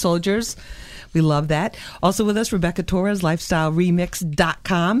Street Soldiers. We love that. Also with us, Rebecca Torres,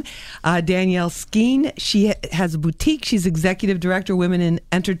 LifestyleRemix.com. Danielle Skeen, she has a boutique. She's Executive Director, Women in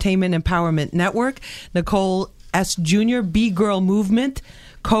Entertainment Empowerment Network. Nicole S. Jr., B-Girl Movement,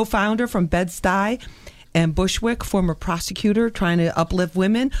 co-founder from Bed-Stuy. and Bushwick, former prosecutor, trying to uplift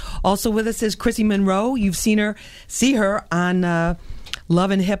women. Also with us is Chrissy Monroe. You've see her on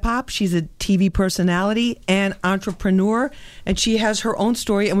Love and Hip Hop. She's a TV personality and entrepreneur, and she has her own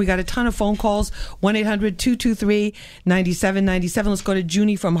story. And we got a ton of phone calls. 1-800-223-9797. Let's go to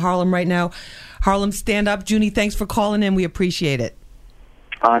Junie from Harlem right now. Harlem, stand up. Junie, thanks for calling in. We appreciate it.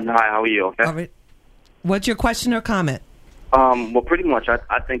 Hi, how are you? All right. What's your question or comment? Well, pretty much,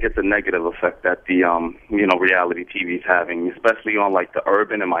 I think it's a negative effect that the, reality TV is having, especially on, like, the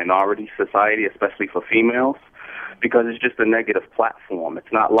urban and minority society, especially for females, because it's just a negative platform.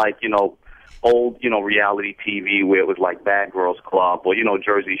 It's not like, old, reality TV where it was like Bad Girls Club or,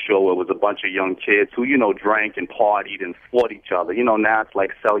 Jersey Shore where it was a bunch of young kids who, drank and partied and fought each other. Now it's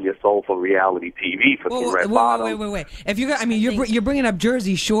like sell your soul for reality TV for some red bottom. Wait. If you're bringing up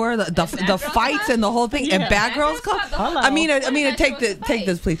Jersey Shore, the fights and the whole thing, and Bad Girls Club. Hello. Take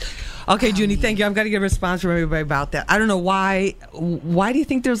this, please. Okay, Junie, thank you. I've got to get a response from everybody about that. I don't know why. Why do you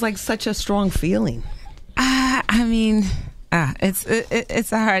think there's like such a strong feeling?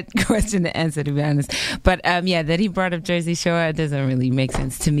 It's a hard question to answer, to be honest. But that he brought up Jersey Shore, it doesn't really make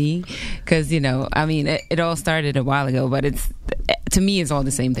sense to me because it all started a while ago, but to me it's all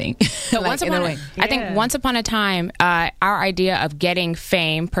the same thing. I think once upon a time, our idea of getting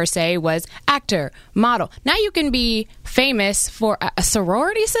fame per se was actor, model. Now you can be famous for a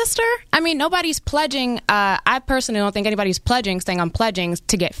sorority sister. Nobody's pledging. I personally don't think anybody's saying I'm pledging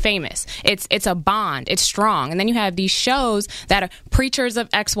to get famous. It's a bond. It's strong. And then you have these shows that are preachers of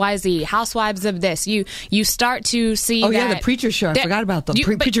XYZ, housewives of this. You start to see the preacher show. I forgot about those.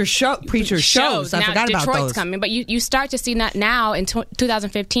 Preacher shows. I forgot about Detroit's those. coming. But you start to see that now in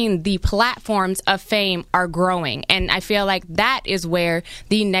 2015, the platforms of fame are growing. And I feel like that is where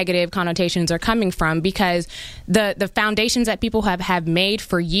the negative connotations are coming from because the foundations that people have made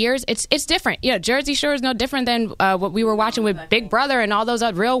for years, it's different. Jersey Shore is no different than what we were watching with Big Brother and all those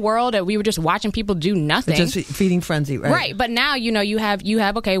Real World, and we were just watching people do nothing. It's just feeding frenzy, right? Right, but now you have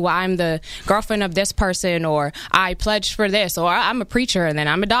okay, well, I'm the girlfriend of this person, or I pledged for this, or I'm a preacher, and then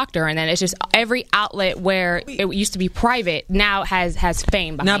I'm a doctor, and then it's just every outlet where it used to be private now has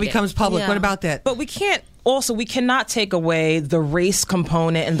fame behind now becomes public. Yeah. What about that? But we cannot take away the race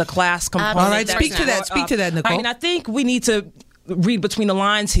component and the class component. All right, speak to that, Nicole. I think we need to read between the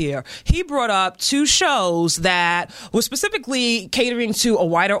lines here. He brought up two shows that were specifically catering to a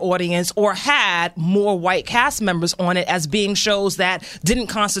wider audience or had more white cast members on it as being shows that didn't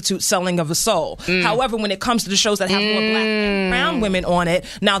constitute selling of a soul. However, when it comes to the shows that have more black and brown women on it,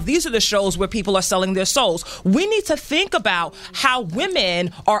 now these are the shows where people are selling their souls. We need to think about how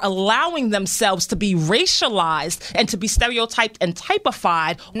women are allowing themselves to be racialized and to be stereotyped and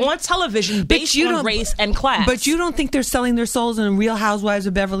typified on television based on race and class. But you don't think they're selling their souls in Real Housewives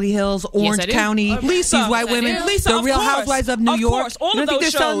of Beverly Hills, Orange County, Lisa, these white women, the Real Housewives of New York? Course, all of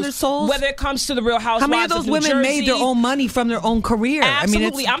those shows, whether it comes to the Real Housewives, how many of those women made their own money from their own career?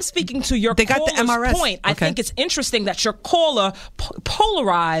 Absolutely. I'm speaking to your caller's point. I think it's interesting that your caller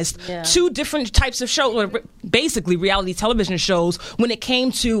polarized two different types of shows, or basically reality television shows, when it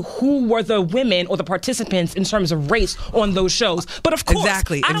came to who were the women or the participants in terms of race on those shows. But of course, I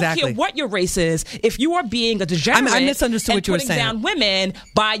don't care what your race is. If you are being a degenerate, I misunderstood what you were saying. Down women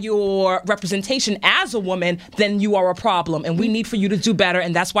by your representation as a woman, then you are a problem, and we need for you to do better,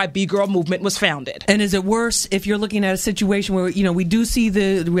 and that's why B-Girl Movement was founded. And is it worse if you're looking at a situation where we do see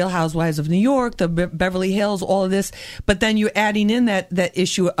the Real Housewives of New York, the Beverly Hills, all of this, but then you're adding in that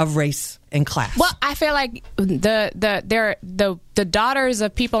issue of race and class? Well, I feel like the daughters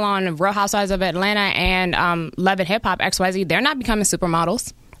of people on Real Housewives of Atlanta and Love and Hip Hop XYZ, they're not becoming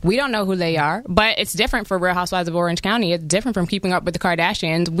supermodels. We don't know who they are, but it's different for Real Housewives of Orange County. It's different from Keeping Up with the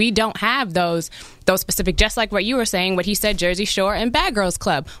Kardashians. We don't have those specific, just like what you were saying, what he said, Jersey Shore and Bad Girls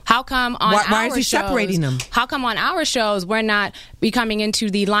Club. How come on why is he separating them? How come on our shows we're not becoming into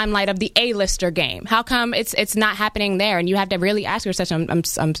the limelight of the A-lister game? How come it's not happening there? And you have to really ask yourself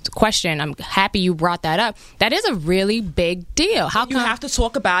question. I'm happy you brought that up. That is a really big deal. How come you have to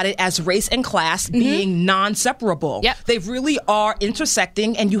talk about it as race and class being non-separable? Yep. They really are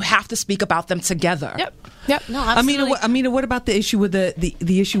intersecting, and you have to speak about them together. Yep. No, absolutely. Amina, what about the issue with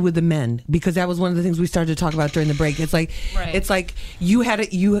the issue with the men? Because that was one of the things we started to talk about during the break. It's like you have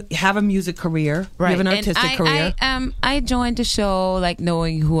a music career, right? You have an artistic career. I joined the show like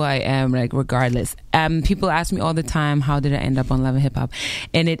knowing who I am, like regardless. People ask me all the time, how did I end up on Love and Hip Hop?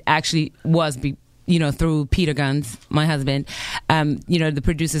 And it actually was through Peter Guns, my husband. The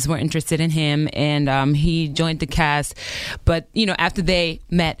producers were interested in him, and he joined the cast. But after they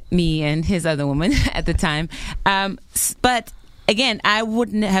met me and his other woman at the time, but again, I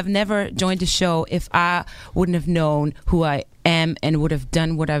wouldn't have never joined the show if I wouldn't have known who I am and would have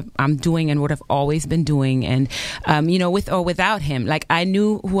done what I'm doing and what I've always been doing. And, with or without him, like, I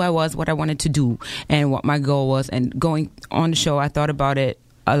knew who I was, what I wanted to do, and what my goal was. And going on the show, I thought about it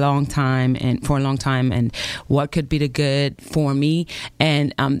for a long time, and what could be the good for me.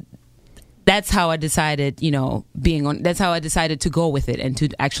 And, that's how I decided, that's how I decided to go with it and to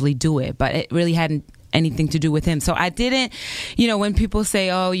actually do it. But it really hadn't anything to do with him. So I didn't, when people say,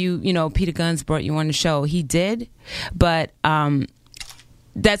 oh, Peter Gunz brought you on the show, he did. But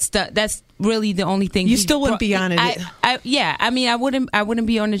that's really the only thing. You still wouldn't be on it. I wouldn't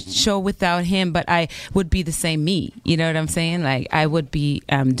be on the show without him, but I would be the same me. You know what I'm saying? Like, I would be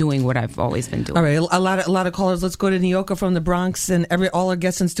doing what I've always been doing. All right, a lot of callers. Let's go to Nyoka from the Bronx, and all our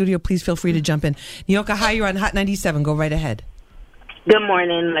guests in studio, please feel free to jump in. Nyoka, hi, you're on Hot 97. Go right ahead. Good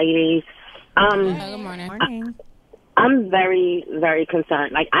morning, ladies. Good morning. I'm very, very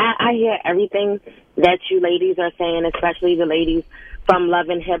concerned. Like, I hear everything that you ladies are saying, especially the ladies from Love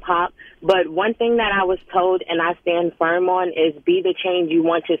and Hip Hop. But one thing that I was told, and I stand firm on, is be the change you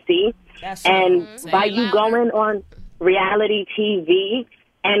want to see. And by you going on reality TV,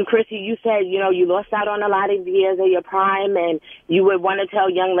 and Chrissy, you said, you lost out on a lot of years of your prime, and you would want to tell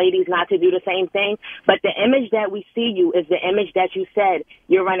young ladies not to do the same thing. But the image that we see you is the image that you said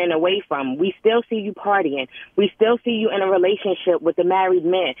you're running away from. We still see you partying. We still see you in a relationship with a married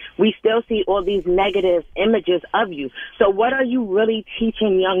man. We still see all these negative images of you. So what are you really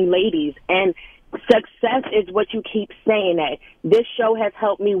teaching young ladies? And success is what you keep saying that. This show has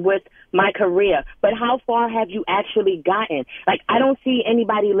helped me with my career. But how far have you actually gotten? Like, I don't see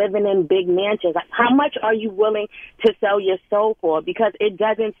anybody living in big mansions. Like, how much are you willing to sell your soul for? Because it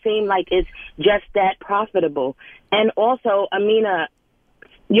doesn't seem like it's just that profitable. And also, Amina,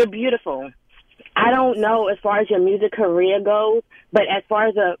 you're beautiful. I don't know as far as your music career goes, but as far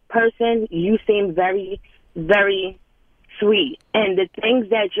as a person, you seem very, very sweet. And the things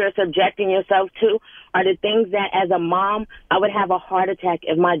that you're subjecting yourself to are the things that, as a mom, I would have a heart attack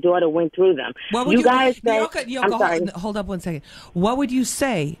if my daughter went through them. I'm sorry. Hold up one second. What would you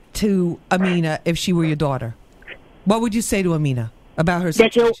say to Amina if she were your daughter? What would you say to Amina about her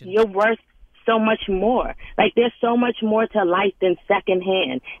situation? That you're worth so much more. Like, there's so much more to life than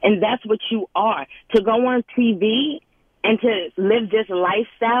secondhand. And that's what you are. To go on TV and to live this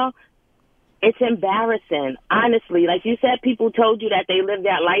lifestyle, it's embarrassing, honestly. Like you said, people told you that they live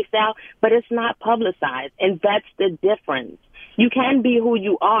that lifestyle, but it's not publicized, and that's the difference. You can be who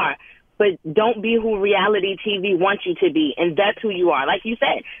you are, but don't be who reality TV wants you to be, and that's who you are. Like you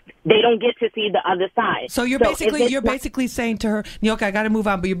said, they don't get to see the other side. So you're basically saying to her, Nyoka, I got to move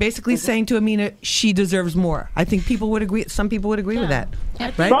on, but you're basically saying to Amina, she deserves more. I think people would agree. Some people would agree with that.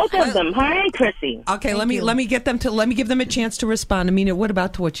 Right? Both of them. Her and Chrissy. Okay, let me give them a chance to respond. Amina, what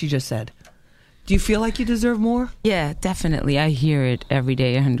about to what she just said? Do you feel like you deserve more? Yeah, definitely. I hear it every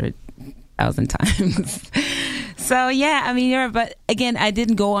day 100,000 times. So, yeah, I mean, but again, I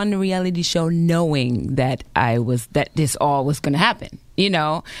didn't go on the reality show knowing that this all was going to happen.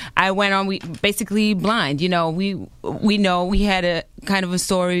 I went on basically blind. We know we had a kind of a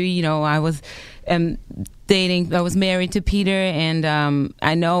story. I was dating. I was married to Peter, and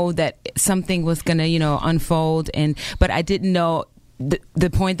I know that something was going to, unfold. But I didn't know the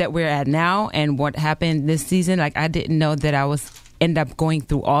point that we're at now and what happened this season. Like, I didn't know that I was end up going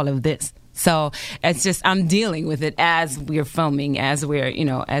through all of this. So it's just, I'm dealing with it as we're filming, as we're,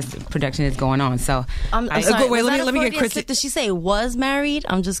 as the production is going on. So I'm sorry, wait, let me get Chrissy. Did she say was married?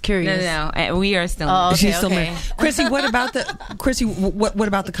 I'm just curious. No, we are still. Oh, okay, she's still married. Chrissy, what about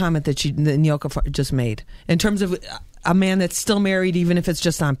the comment that Nyoka just made in terms of a man that's still married, even if it's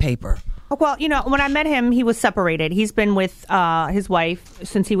just on paper? Well, when I met him, he was separated. He's been with his wife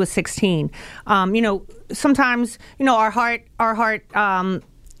since he was 16. Sometimes, our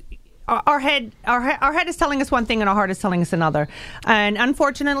head is telling us one thing and our heart is telling us another. And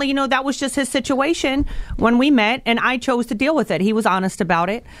unfortunately, that was just his situation when we met, and I chose to deal with it. He was honest about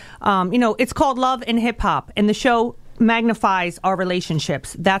it. It's called Love and Hip Hop, and the show magnifies our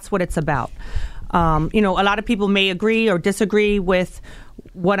relationships. That's what it's about. A lot of people may agree or disagree with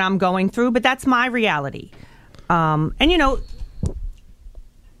what I'm going through, but that's my reality. Sometimes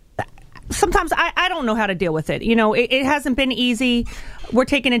I don't know how to deal with it. It hasn't been easy we're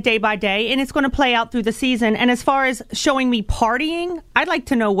taking it day by day, and it's going to play out through the season. And as far as showing me partying, I'd like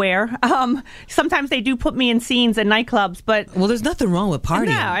to know where. Sometimes they do put me in scenes in nightclubs, but well, there's nothing wrong with partying.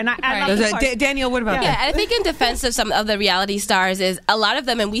 No, and I love the party. Danielle, what about that? I think in defense of some of the reality stars is a lot of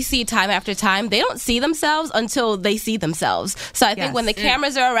them, and we see time after time, they don't see themselves until they see themselves. So I think when the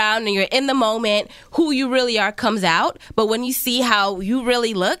cameras are around and you're in the moment, who you really are comes out. But when you see how you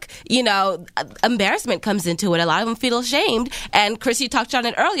really look, you know, embarrassment comes into it. A lot of them feel ashamed. And Chrissy talked on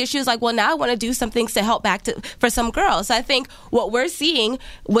it earlier. She was like, well, now I want to do some things to help back for some girls. So I think what we're seeing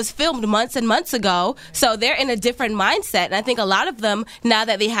was filmed months and months ago. So they're in a different mindset. And I think a lot of them, now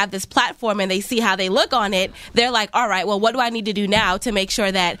that they have this platform and they see how they look on it, they're like, all right, well, what do I need to do now to make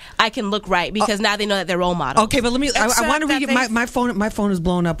sure that I can look right? Because now they know that they're role models. Okay, but let me. I want to read my phone. My phone is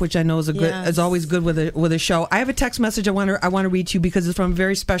blown up, which I know is a good. Is always good with a show. I have a text message I want to read to you because it's from a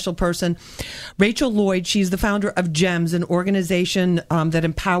very special person, Rachel Lloyd. She's the founder of GEMS, an organization that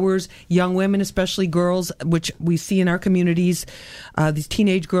empowers young women, especially girls, which we see in our communities. These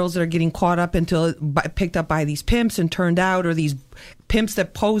teenage girls that are getting caught up picked up by these pimps and turned out, or these pimps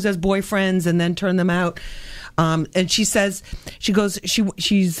that pose as boyfriends and then turn them out. And she says, she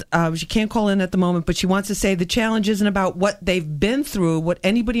can't call in at the moment, but she wants to say the challenge isn't about what they've been through, what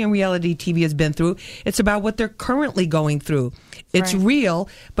anybody on reality TV has been through. It's about what they're currently going through. It's real,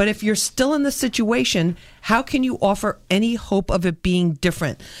 but if you're still in the situation, how can you offer any hope of it being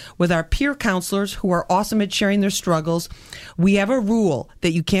different? With our peer counselors who are awesome at sharing their struggles, we have a rule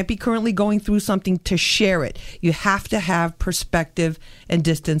that you can't be currently going through something to share it. You have to have perspective and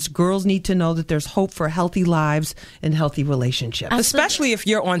distance. Girls need to know that there's hope for healthy lives and healthy relationships. Especially if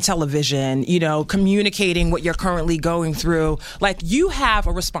you're on television, you know, communicating what you're currently going through. Like, you have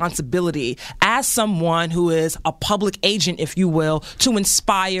a responsibility as someone who is a public agent, if you will, to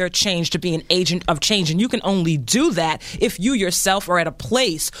inspire change, to be an agent of change. And you can only do that if you yourself are at a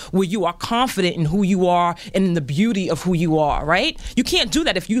place where you are confident in who you are and in the beauty of who you are, right? You can't do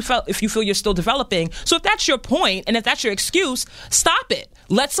that if you feel you're still developing. So if that's your point and if that's your excuse, stop it.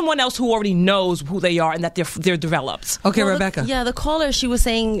 Let someone else who already knows who they are and that they're developed. Okay, well, Rebecca. The caller, she was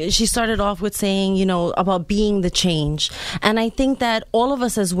saying, she started off with saying, you know, about being the change. And I think that all of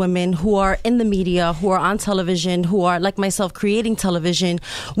us as women who are in the media, who are on television, who are, like myself, creating television,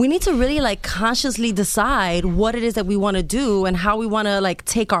 we need to really, like, consciously decide what it is that we want to do and how we want to, like,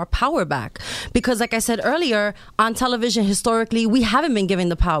 take our power back. Because, like I said earlier, on television, historically, we haven't been given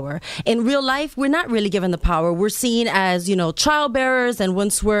the power. In real life, we're not really given the power. We're seen as, you know, child bearers, and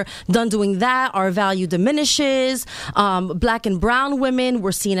once we're done doing that, our value diminishes. Black and brown women,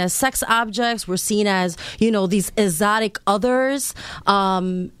 we're seen as sex objects. We're seen as, you know, these exotic others.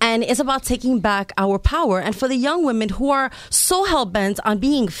 And it's about taking back our power. And for the young women who are so hell-bent on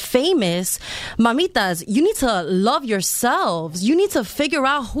being famous, mamitas, you need to love yourselves. You need to figure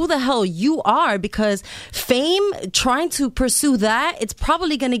out who the hell you are, because fame, trying to pursue that, it's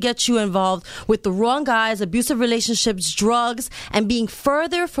probably going to get you involved with the wrong guys, abusive relationships, drugs, and being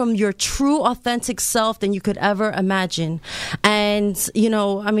further from your true, authentic self than you could ever imagine. And, you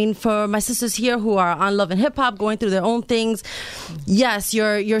know, I mean, for my sisters here who are on Love and Hip Hop, going through their own things, yes,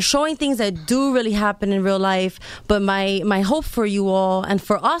 you're showing things that do really happen in real life. But my hope for you all and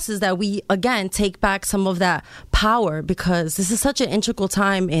for us is that we, again, take back some of that power, because this is such an integral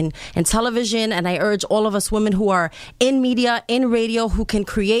time in television. And I urge all of us women who are in media, in radio, who can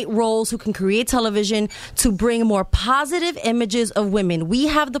create roles, who can create television, to bring more positive images of women. We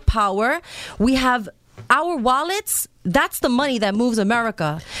have the power. We have our wallets. That's the money that moves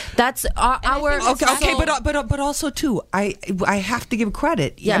America. That's our okay, but also too, I have to give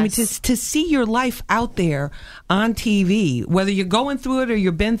credit. Yes. I mean, to see your life out there on TV, whether you're going through it or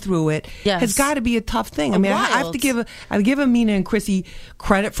you've been through it, has got to be a tough thing. I mean, I have to give Amina and Chrissy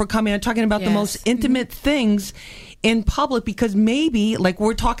credit for coming and talking about the most intimate things in public, because maybe, like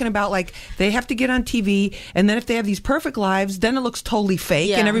we're talking about, like they have to get on TV, and then if they have these perfect lives, then it looks totally fake,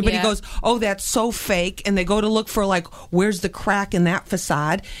 and everybody goes, oh, that's so fake, and they go to look for, like, where's the crack in that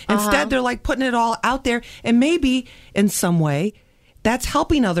facade. Instead, they're like putting it all out there, and maybe in some way that's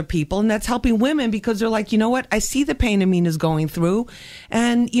helping other people, and that's helping women, because they're like, you know what, I see the pain Amina's going through,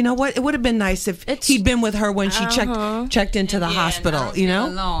 and you know what, it would have been nice if he'd been with her when she checked into the hospital, you know?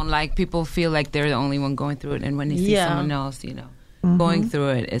 Alone, like people feel like they're the only one going through it, and when they see someone else, you know, going through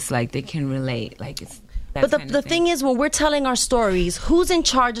it, it's like they can relate, like it's. But the thing is, when we're telling our stories, who's in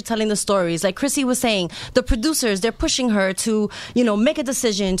charge of telling the stories? Like Chrissy was saying, the producers, they're pushing her to, you know, make a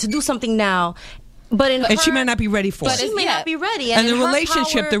decision, to do something now. and she might not be ready for it. She may not be ready. And the in her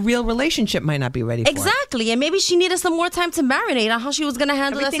relationship, power- the real relationship might not be ready for it. Exactly. And maybe she needed some more time to marinate on how she was going to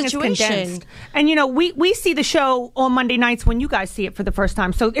handle Everything that is situation. condensed. And, we see the show on Monday nights when you guys see it for the first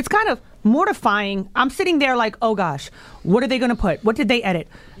time. So it's kind of mortifying. I'm sitting there like, oh, gosh, what are they going to put? What did they edit?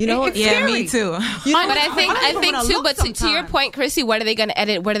 It's scary. me too. But I think too. But to your point, Chrissy, what are they going to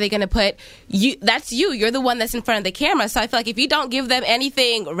edit? What are they going to put? That's you. You're the one that's in front of the camera. So I feel like if you don't give them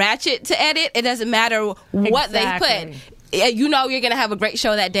anything ratchet to edit, it doesn't matter what they put. You know you're going to have a great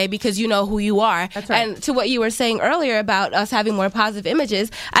show that day because you know who you are. That's right. And to what you were saying earlier about us having more positive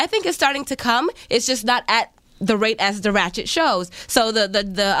images, I think it's starting to come. It's just not at the rate as the ratchet shows. So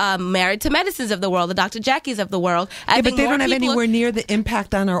the Married to Medicines of the world, the Dr. Jackies of the world. But they don't have anywhere near the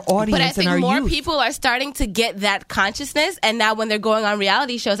impact on our audience but I think and our more youth. people are starting to get that consciousness, and now when they're going on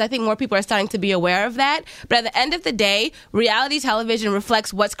reality shows, I think more people are starting to be aware of that. But at the end of the day, reality television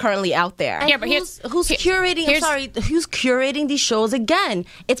reflects what's currently out there. And who's curating? I'm sorry, who's curating these shows again?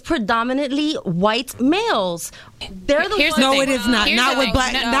 It's predominantly white males. They're the ones. No, it is not. Not with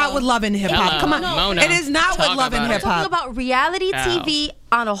not with Love and Hip Hop. Come on, Mona. it is not with Love and Hip We're talking Hop. about reality TV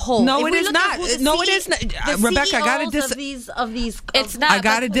on a whole. No, If it we is look at not. who the No, it is not. the Rebecca, I gotta CEOs of these. It's not. I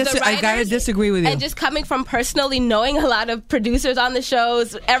gotta disagree with you. And just coming from personally knowing a lot of producers on the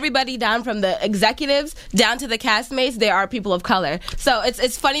shows, everybody down from the executives down to the castmates, there are people of color. So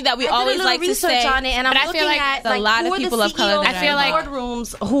it's funny that we always like to say. On it, and I'm but I looking feel like at a lot who of are people the of color. CEOs I feel like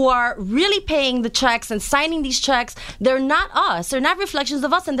boardrooms who are really paying the checks and signing these checks. They're not us. They're not reflections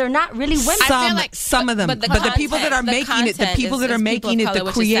of us, and they're not really women. Some of them, but the people that are making it, the people that are making it,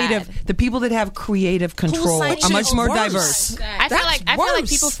 the creative, the people that have creative control are much more diverse. I feel like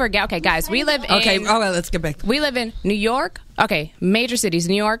people forget. Okay, guys, we live in. Okay, all right, let's get back. We live in New York. Okay, major cities: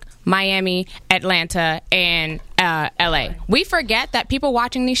 New York, Miami, Atlanta, and LA. We forget that people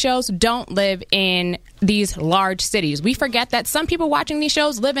watching these shows don't live in these large cities. We forget that some people watching these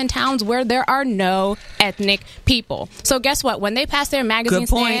shows live in towns where there are no ethnic people. So guess what? When they pass their magazine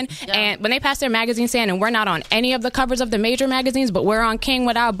stand, and when they pass their magazine stand, and we're not on any of the covers of the major magazines, but we're on King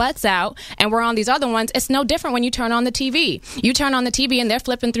with our butts out, and we're on these other ones, it's no different when you turn on the TV. You turn on the TV and they're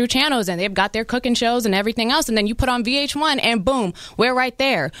flipping through channels and they've got their cooking shows and everything else, and then you put on VH1 and boom, we're right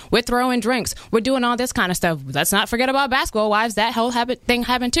there. We're throwing drinks. We're doing all this kind of stuff. Let's not forget about Basketball Wives. That whole thing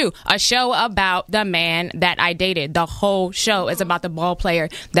happened too. A show about the man that I dated. The whole show is about the ball player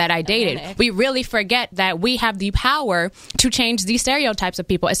that I dated. We really forget that we have the power to change these stereotypes of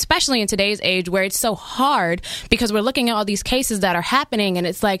people, especially in today's age where it's so hard because we're looking at all these cases that are happening and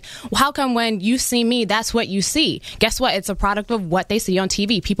it's like, well, how come when you see me, that's what you see? Guess what? It's a product of what they see on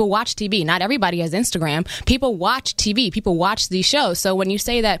TV. People watch TV. Not everybody has Instagram. People watch TV. People watch these shows. So when you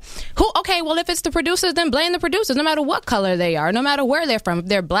say that, okay, well, if it's the producers, then blame the producers, no matter what color they are, no matter where they're from. If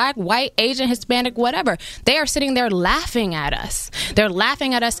they're black, white, Asian, Hispanic, whatever. They are sitting there laughing at us. They're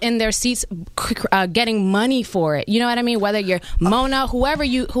laughing at us in their seats, getting money for it. You know what I mean? Whether you're Mona, whoever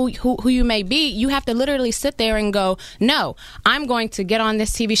who you may be, you have to literally sit there and go, no, I'm going to get on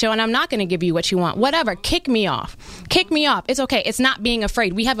this TV show and I'm not going to give you what you want. Whatever. Kick me off. Kick me off. It's okay. It's not being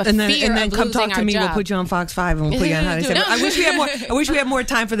afraid. We have a fear of losing our job. And then come talk to me. We'll put you on Fox 5 and we'll put you on How to Say It. I wish we had more. I wish we had more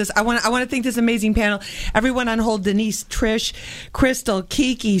time for this. I want to thank this amazing panel. Everyone on hold: Denise, Trish, Crystal,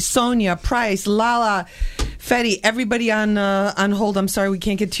 Kiki, Sonia, Price, Lala, Fetty. Everybody on hold. I'm sorry we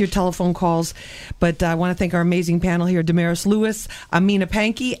can't get to your telephone calls, but I want to thank our amazing panel here: Damaris Lewis, Amina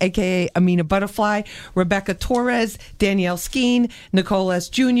Pankey, aka Amina Butterfly, Rebecca Torres, Danielle Skeen, Nicole S.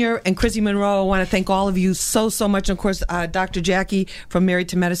 Jr., and Chrissy Monroe. I want to thank all of you so much. And of course, Dr. Jackie from Married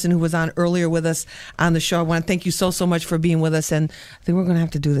to Medicine, who was on earlier with us on the show. I want to thank you so much for being with us. And I think we're going to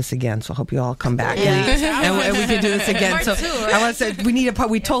have to do this again. So I hope you all come back and we can do this again. Part so two, right? I want to say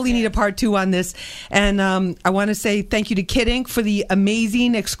we totally need a part 2 on this. And I want to say thank you to Kid Ink for the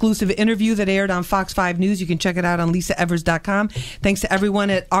amazing exclusive interview that aired on Fox 5 News. You can check it out on LisaEvers.com. Thanks to everyone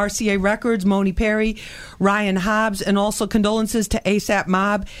at RCA Records, Moni Perry, Ryan Hobbs, and also condolences to ASAP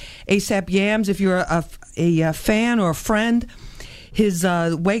Mob, ASAP Yams. If you're a fan or a friend, his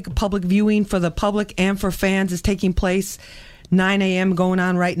wake public viewing for the public and for fans is taking place 9 a.m. going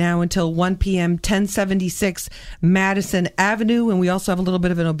on right now until 1 p.m., 1076 Madison Avenue. And we also have a little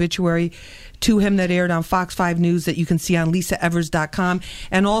bit of an obituary to him that aired on Fox 5 News that you can see on LisaEvers.com.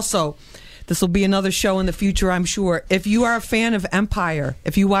 And also, this will be another show in the future, I'm sure. If you are a fan of Empire,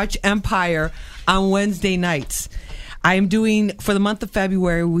 if you watch Empire on Wednesday nights, I am doing, for the month of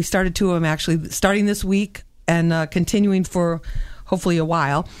February, we started 2 of them actually, starting this week and continuing for hopefully a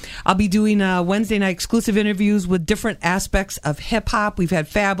while. I'll be doing Wednesday night exclusive interviews with different aspects of hip hop. We've had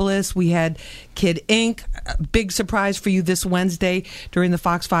Fabulous, we had Kid Ink. Big surprise for you this Wednesday during the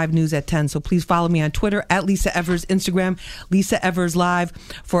Fox 5 News at 10. So please follow me on Twitter at Lisa Evers, Instagram Lisa Evers Live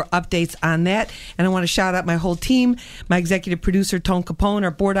for updates on that. And I want to shout out my whole team, my executive producer Tone Capone,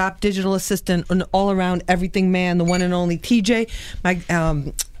 our board op, digital assistant, and all around everything man, the one and only TJ. My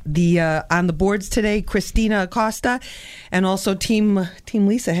on the boards today, Christina Acosta, and also Team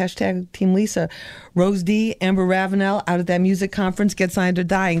Lisa, hashtag Team Lisa, Rose D, Amber Ravenel out at that music conference, Get Signed or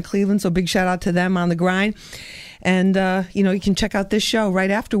Die in Cleveland. So big shout out to them on the grind. And, you can check out this show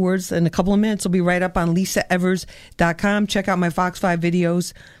right afterwards. In a couple of minutes, it'll be right up on lisaevers.com. Check out my Fox 5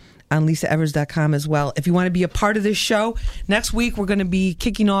 videos on lisaevers.com as well. If you want to be a part of this show, next week we're going to be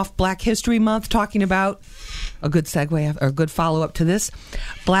kicking off Black History Month, talking about a good segue or a good follow-up to this.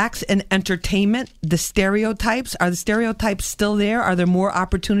 Blacks in entertainment, the stereotypes. Are the stereotypes still there? Are there more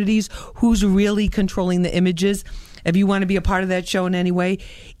opportunities? Who's really controlling the images? If you want to be a part of that show in any way,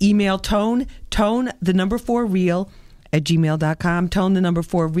 email Tone, the number 4 real, at gmail.com, Tone, the number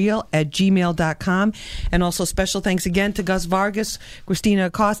 4 real at gmail.com. And also special thanks again to Gus Vargas, Christina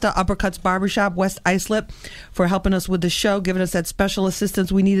Acosta, Uppercuts Barbershop, West Islip for helping us with the show, giving us that special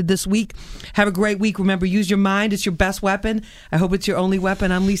assistance we needed this week. Have a great week. Remember, use your mind. It's your best weapon. I hope it's your only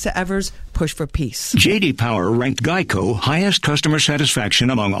weapon. I'm Lisa Evers. Push for peace. J.D. Power ranked Geico highest customer satisfaction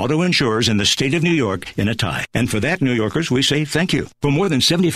among auto insurers in the state of New York in a tie. And for that, New Yorkers, we say thank you. For more than 75